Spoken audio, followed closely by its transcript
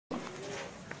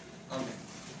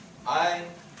I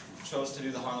chose to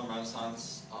do the Harlem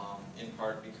Renaissance in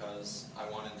part because I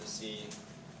wanted to see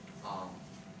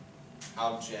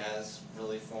how jazz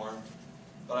really formed,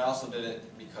 but I also did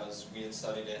it because we had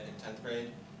studied it in 10th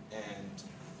grade, and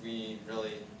we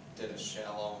really did a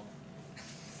shallow,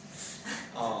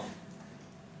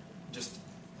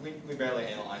 we barely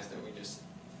analyzed it. We just,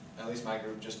 at least my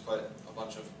group, just put a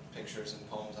bunch of pictures and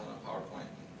poems on a PowerPoint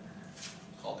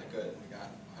and called it good, and we got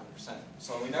 100%.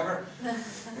 So we never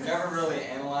really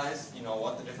analyzed,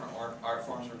 what the different art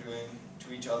forms were doing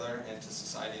to each other and to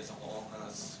society as a whole, and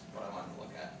that's what I wanted to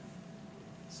look at.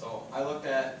 So I looked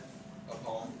at a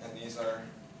poem, and these are,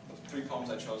 the 3 poems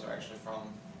I chose are actually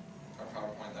from our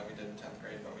PowerPoint that we did in 10th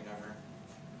grade, but we never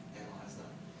analyzed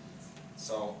them.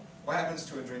 So, what happens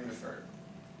to a dream deferred?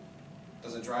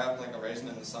 Does it dry up like a raisin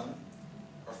in the sun?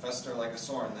 Or fester like a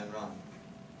sore and then run?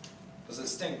 Does it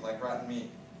stink like rotten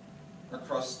meat? Or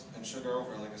crust and sugar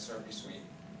over like a syrupy sweet?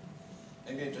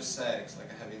 Maybe it just sags like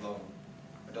a heavy load.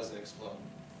 Or does it explode?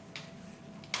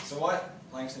 So what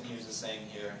Langston Hughes is saying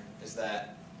here is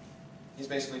that he's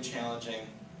basically challenging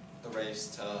the race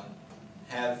to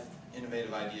have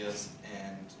innovative ideas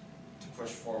and to push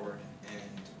forward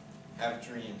and have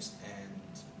dreams and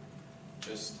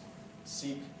just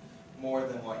seek more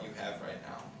than what you have right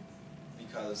now.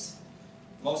 Because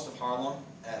most of Harlem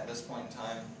at this point in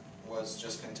time was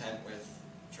just content with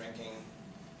drinking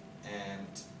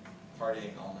and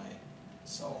partying all night.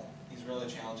 So he's really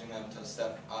challenging them to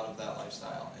step out of that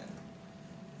lifestyle and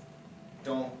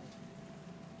don't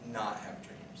not have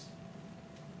dreams.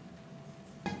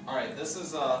 Alright, this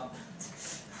is a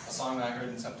song that I heard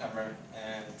in September,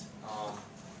 and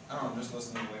I don't know, just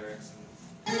listen to the lyrics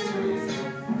and see what you feel.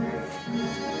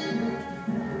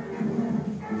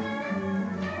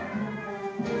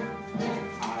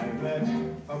 I met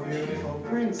a beautiful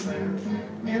princess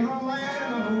in the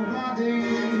land of Oobladee.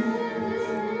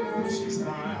 She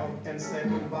smiled and said,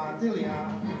 Oobadilia,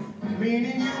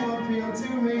 meaning you appeal to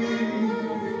me.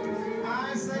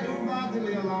 I said,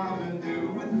 Oobadilia, love and do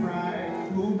with pride.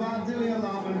 Oobadilia,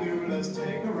 love and do, let's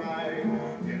take a ride.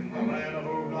 In the land of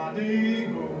Oobladee,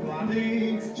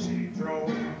 Oobladee, she drove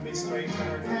me straight to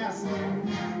her castle.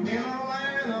 In the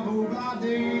land of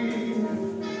Oobladee.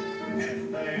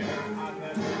 And there I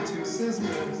met her 2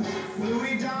 sisters,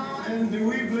 Bluey Dawn and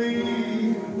Dewey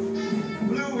Blee.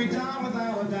 Bluey Dawn,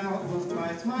 without a doubt, was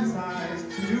twice my size.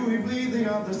 Dewey Blee,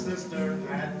 the other sister,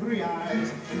 had 3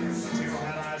 eyes. The 2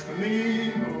 had eyes for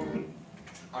me.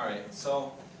 Alright,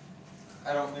 so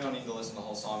we don't need to listen to the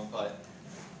whole song, but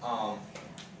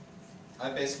I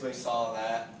basically saw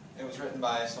that. It was written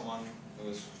by someone who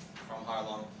was from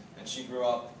Harlem, and she grew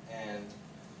up and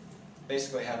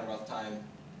basically had a rough time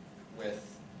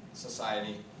with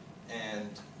society,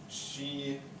 and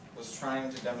she was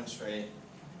trying to demonstrate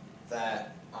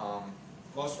that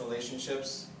most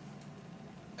relationships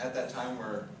at that time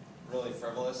were really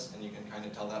frivolous, and you can kind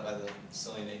of tell that by the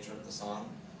silly nature of the song,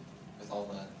 with all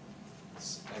the,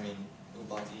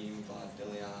 oobla-dee,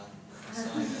 oobla-dilia.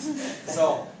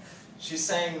 So she's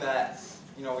saying that,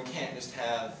 we can't just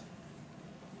have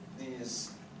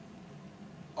these,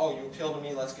 oh, you appeal to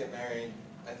me, let's get married.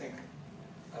 I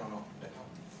don't know, how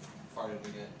far did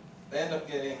we get? They end up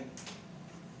getting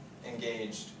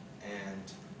engaged,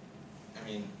 and,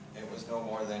 it was no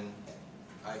more than,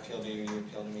 I appeal to you, you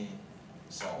appeal to me.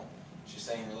 So she's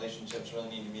saying relationships really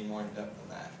need to be more in depth than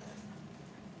that.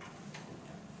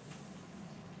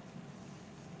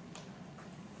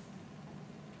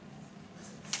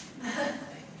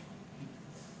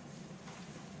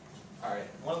 Alright,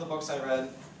 one of the books I read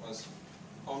was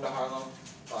Home to Harlem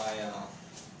by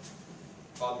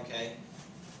Claude McKay,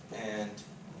 and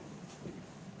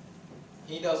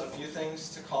he does a few things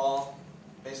to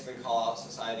basically call out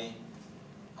society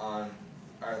on,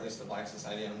 or at least the black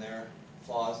society, on their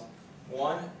flaws.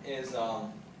 One is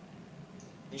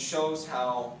he shows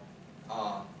how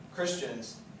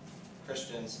Christians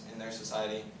in their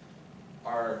society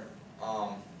are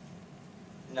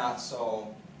not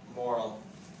so moral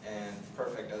and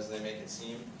perfect as they make it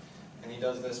seem. And he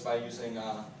does this by using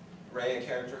Ray, a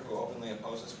character who openly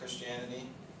opposes Christianity,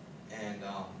 and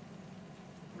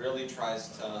really tries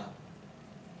to,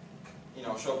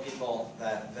 show people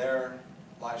that their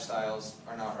lifestyles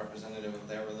are not representative of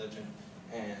their religion.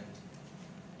 And,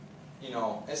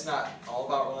 it's not all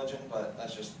about religion, but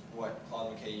that's just what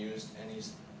Claude McKay used, and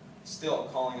he's still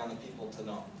calling on the people to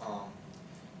know,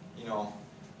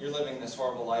 you're living this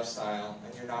horrible lifestyle,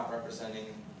 and you're not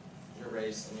representing your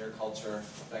race and your culture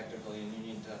effectively, and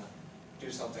you need to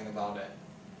do something about it.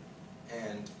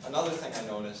 And another thing I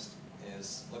noticed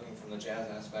is, looking from the jazz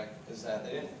aspect, is that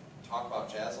they didn't talk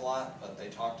about jazz a lot, but they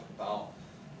talked about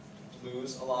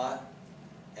blues a lot,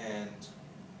 and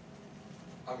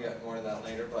I'll get more to that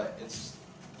later, but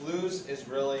blues is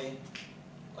really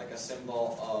like a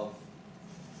symbol of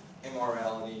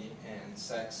immorality and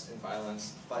sex and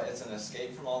violence, but it's an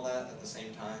escape from all that at the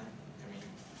same time. I mean,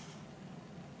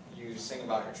 you sing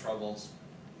about your troubles,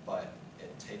 but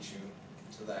it takes you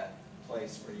to that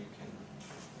place where you can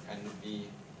kind of be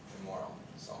immoral.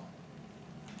 So,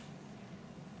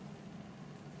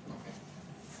 okay.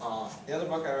 The other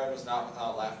book I read was Not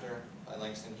Without Laughter by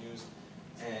Langston Hughes,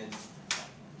 and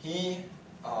he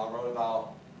wrote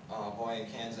about a boy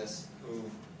in Kansas who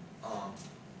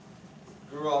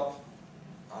grew up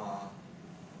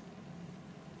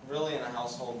really in a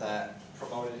household that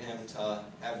promoted him to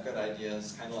have good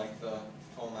ideas, kind of like the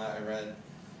poem that I read,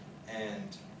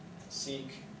 and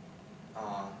seek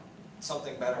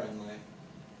something better in life.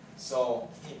 So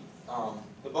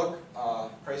the book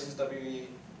praises W.E.B.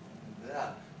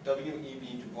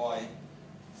 Du Bois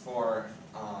for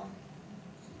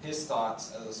his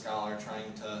thoughts as a scholar,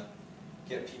 trying to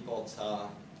get people to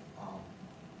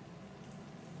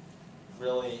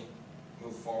really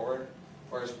move forward,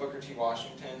 whereas Booker T.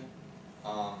 Washington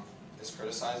is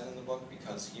criticized in the book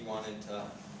because he wanted to,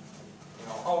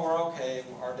 oh, we're okay,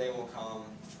 our day will come.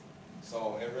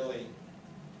 So it really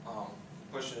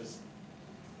pushes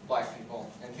black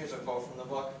people. And here's a quote from the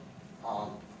book.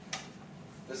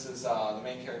 This is the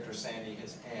main character, Sandy.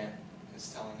 His aunt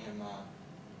is telling him,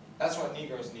 that's what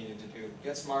Negroes needed to do.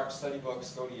 Get smart, study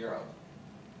books, go to Europe.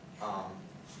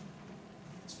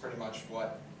 It's pretty much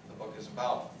what the book is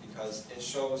about, because it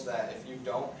shows that if you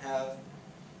don't have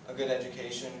a good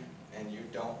education and you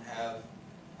don't have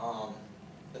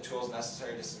the tools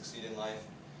necessary to succeed in life,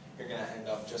 you're going to end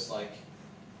up just like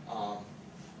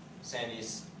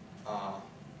Sandy's,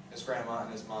 his grandma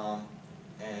and his mom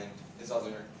and his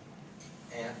other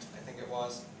aunt, I think it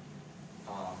was,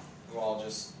 who all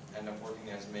just end up working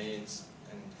as maids,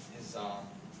 and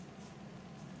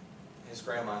his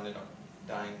grandma ended up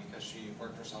dying because she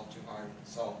worked herself too hard.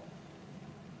 So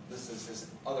this is his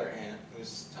other aunt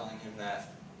who's telling him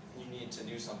that you need to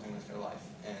do something with your life.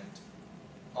 And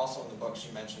also in the book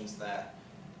she mentions that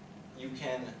you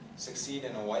can succeed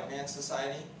in a white man's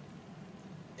society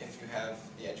if you have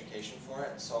the education for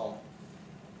it. So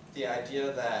the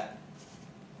idea that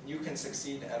you can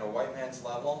succeed at a white man's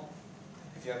level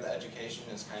if you have the education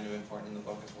is kind of important in the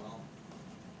book as well.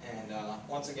 And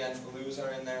once again, blues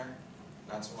are in there,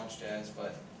 not so much jazz,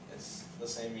 but it's the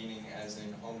same meaning as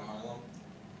in Home to Harlem.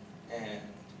 And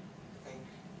I think,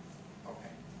 okay,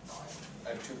 no, I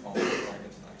have two poems before I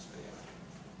get to the next video.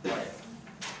 Alright,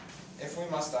 If We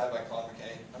Must Die by Claude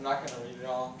McKay. I'm not going to read it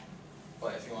all,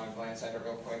 but if you want to glance at it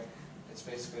real quick, it's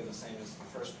basically the same as the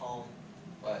first poem,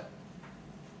 but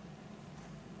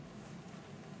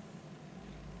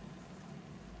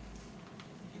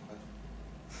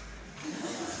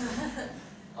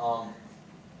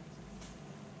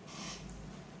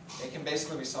it can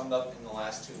basically be summed up in the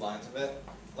last two lines of it.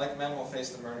 Like men will face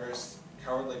the murderous,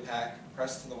 cowardly pack,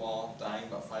 pressed to the wall, dying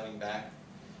but fighting back.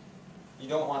 You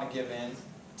don't want to give in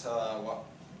to what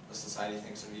the society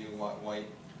thinks of you, what white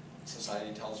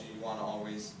society tells you. You want to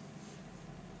always,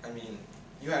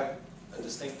 you have a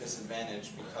distinct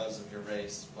disadvantage because of your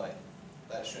race, but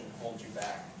that shouldn't hold you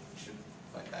back. You should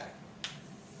fight back.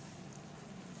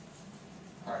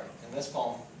 Alright, and this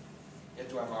poem, Yet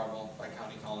Do I Marvel by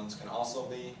Connie Collins, can also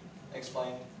be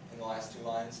explained in the last two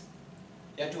lines.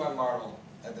 Yet do I marvel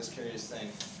at this curious thing,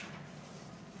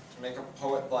 to make a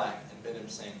poet black and bid him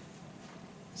sing.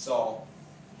 So,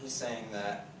 he's saying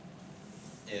that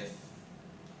if,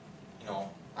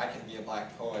 I can be a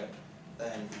black poet,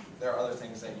 then there are other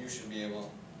things that you should be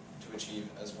able to achieve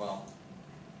as well.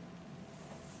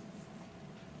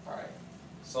 Alright,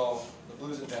 so the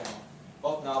blues in general.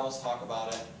 Both novels talk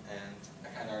about it, and I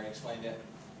kind of already explained it,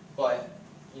 but,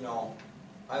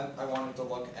 I wanted to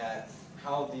look at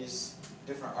how these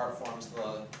different art forms,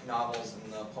 the novels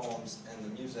and the poems and the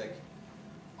music,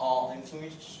 all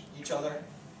influence each other.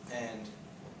 And,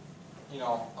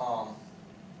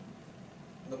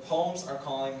 the poems are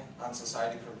calling on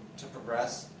society to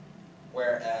progress,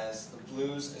 whereas the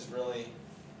blues is really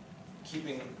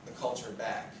keeping the culture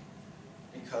back,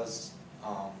 because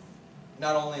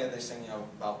not only are they singing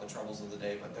about the troubles of the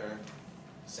day, but they're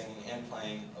singing and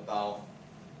playing about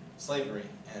slavery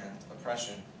and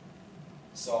oppression.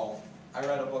 So I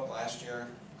read a book last year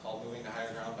called Moving to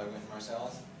Higher Ground by Wynton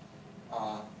Marsalis.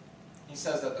 He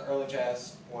says that the early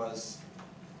jazz was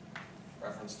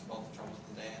reference to both the troubles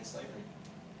of the day and slavery.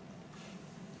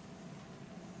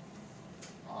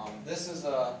 This is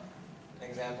an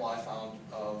example I found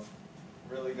of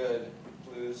really good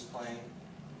blues playing.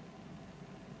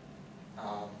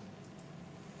 I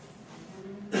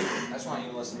just want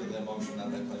you to listen to the emotion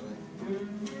that they play with.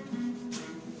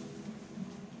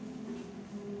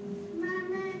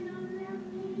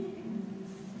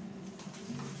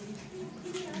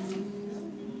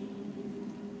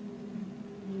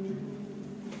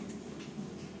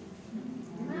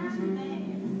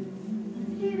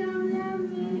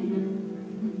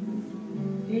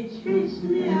 It treats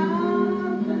me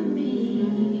awful mean.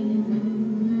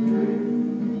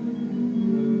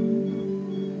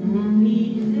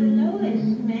 He's the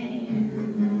lowest man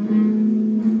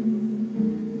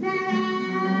that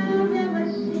I've ever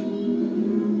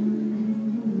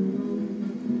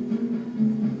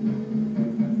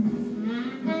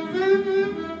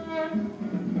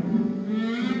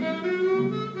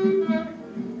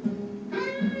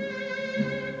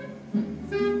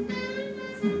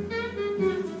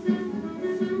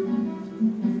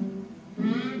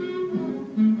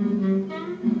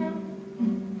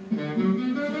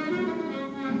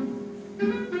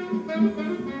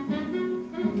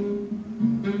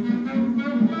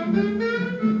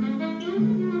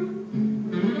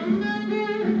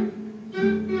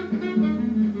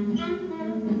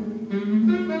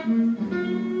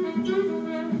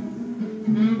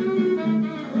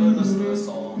I really listen to this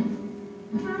solo.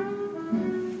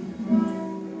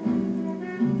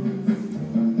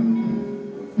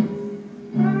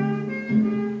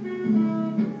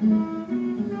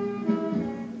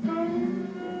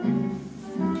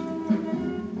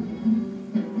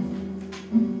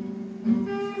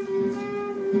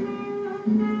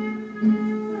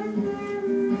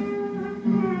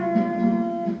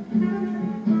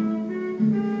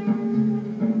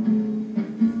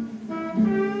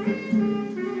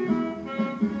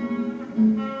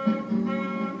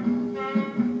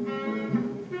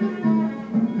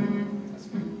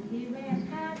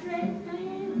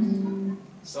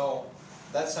 So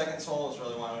that second solo is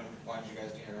really what I wanted you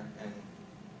guys to hear, and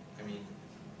I mean,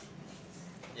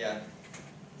 yeah,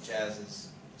 jazz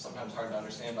is sometimes hard to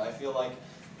understand, but I feel like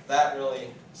that really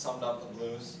summed up the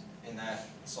blues in that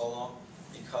solo,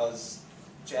 because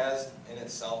jazz in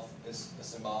itself is a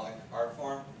symbolic art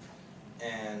form,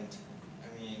 and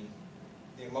I mean,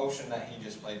 the emotion that he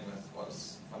just played with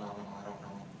was phenomenal. I don't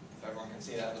know if everyone can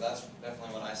see that, but that's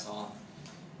definitely what I saw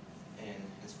in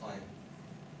his playing.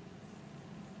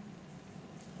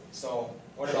 So,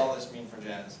 what did all this mean for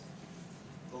jazz?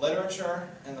 The literature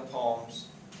and the poems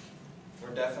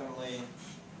were definitely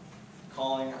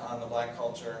calling on the black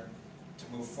culture to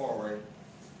move forward,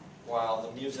 while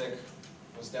the music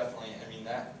was definitely, I mean,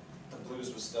 the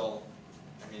blues was still,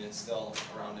 I mean, it's still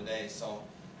around today, so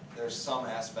there's some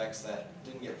aspects that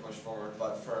didn't get pushed forward,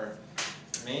 but for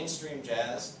mainstream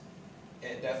jazz,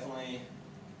 it definitely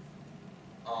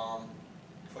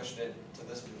pushed it to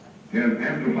this point. Here's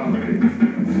anthropology.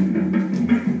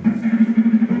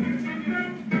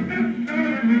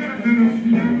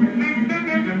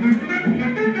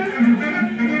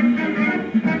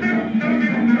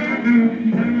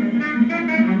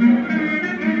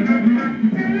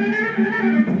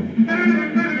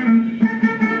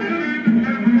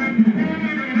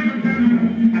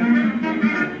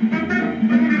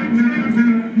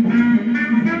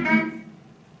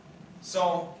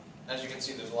 So, as you can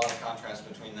see, there's a lot of contrast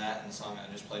between that and the song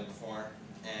I just played before,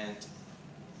 and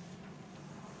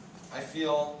I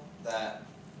feel that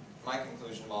my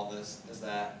conclusion of all this is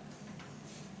that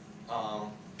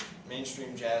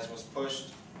mainstream jazz was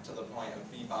pushed to the point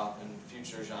of bebop and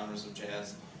future genres of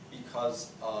jazz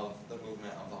because of the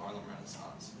movement of the Harlem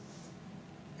Renaissance.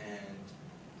 And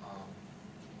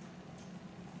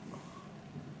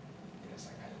yes,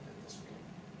 I kind of did this weird.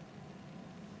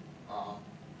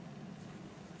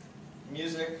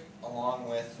 Music, along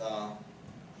with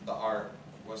the art,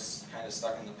 was kind of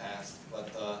stuck in the past,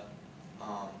 but the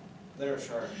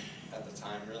literature at the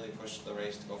time really pushed the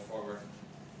race to go forward.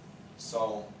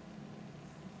 So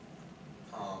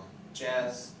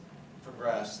jazz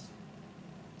progressed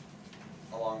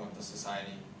along with the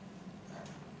society.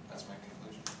 That's my